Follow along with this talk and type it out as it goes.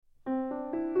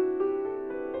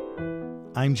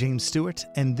I'm James Stewart,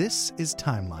 and this is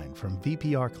Timeline from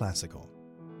VPR Classical.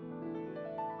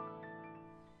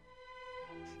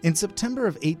 In September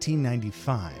of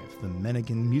 1895, the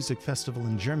Meiningen Music Festival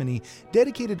in Germany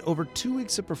dedicated over 2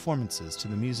 weeks of performances to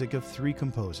the music of 3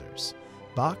 composers: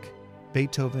 Bach,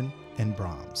 Beethoven, and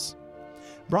Brahms.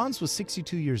 Brahms was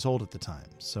 62 years old at the time,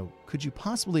 so could you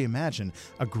possibly imagine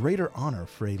a greater honor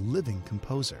for a living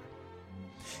composer?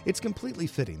 It's completely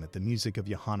fitting that the music of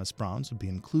Johannes Brahms would be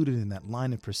included in that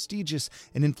line of prestigious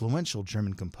and influential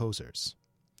German composers.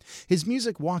 His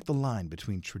music walked the line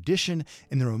between tradition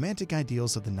and the romantic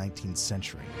ideals of the 19th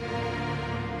century.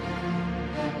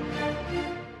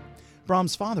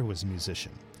 Brahms' father was a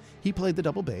musician. He played the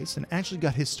double bass and actually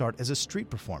got his start as a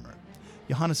street performer.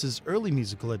 Johannes' early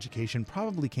musical education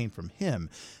probably came from him,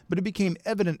 but it became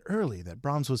evident early that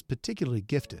Brahms was particularly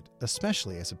gifted,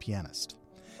 especially as a pianist.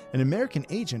 An American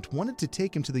agent wanted to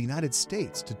take him to the United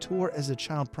States to tour as a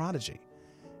child prodigy.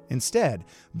 Instead,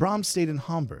 Brahms stayed in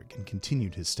Hamburg and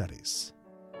continued his studies.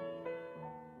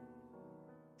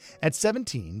 At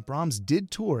 17, Brahms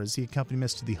did tour as the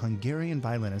accompanist to the Hungarian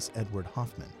violinist Eduard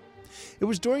Hofmann. It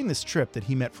was during this trip that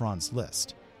he met Franz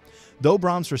Liszt. Though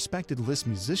Brahms respected Liszt's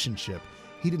musicianship,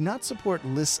 he did not support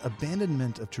Liszt's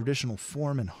abandonment of traditional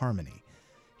form and harmony.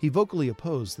 He vocally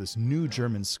opposed this new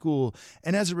German school,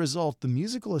 and as a result, the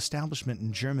musical establishment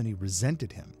in Germany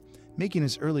resented him, making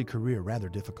his early career rather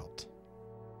difficult.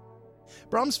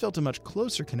 Brahms felt a much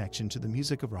closer connection to the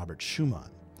music of Robert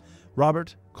Schumann.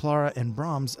 Robert, Clara, and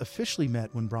Brahms officially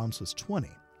met when Brahms was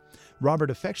 20. Robert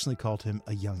affectionately called him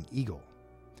a young eagle.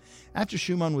 After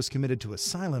Schumann was committed to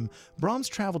asylum, Brahms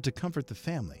traveled to comfort the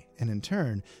family, and in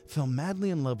turn, fell madly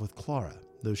in love with Clara,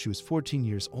 though she was 14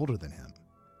 years older than him.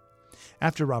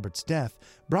 After Robert's death,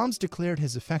 Brahms declared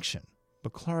his affection,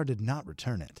 but Clara did not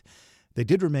return it. They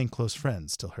did remain close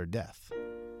friends till her death.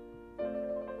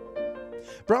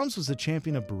 Brahms was a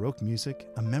champion of Baroque music,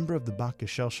 a member of the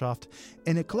Bach-Gesellschaft,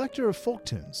 and a collector of folk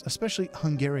tunes, especially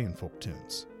Hungarian folk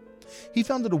tunes. He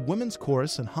founded a women's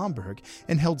chorus in Hamburg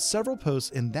and held several posts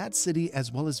in that city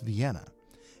as well as Vienna.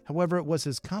 However, it was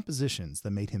his compositions that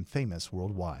made him famous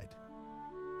worldwide.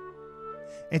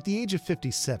 At the age of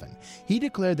 57, he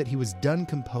declared that he was done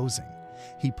composing.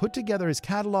 He put together his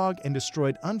catalog and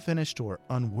destroyed unfinished or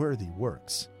unworthy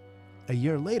works. A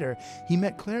year later, he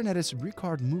met clarinetist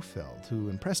Richard Mühlfeld, who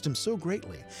impressed him so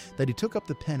greatly that he took up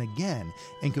the pen again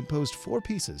and composed 4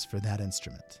 pieces for that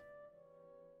instrument.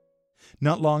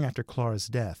 Not long after Clara's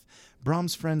death,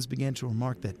 Brahms' friends began to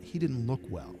remark that he didn't look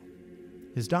well.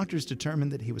 His doctors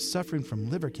determined that he was suffering from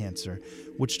liver cancer,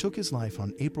 which took his life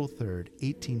on April 3,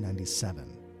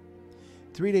 1897.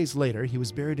 3 days later, he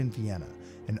was buried in Vienna,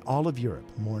 and all of Europe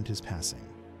mourned his passing.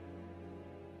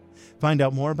 Find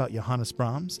out more about Johannes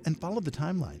Brahms and follow the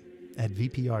timeline at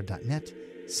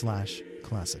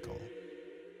vpr.net/classical.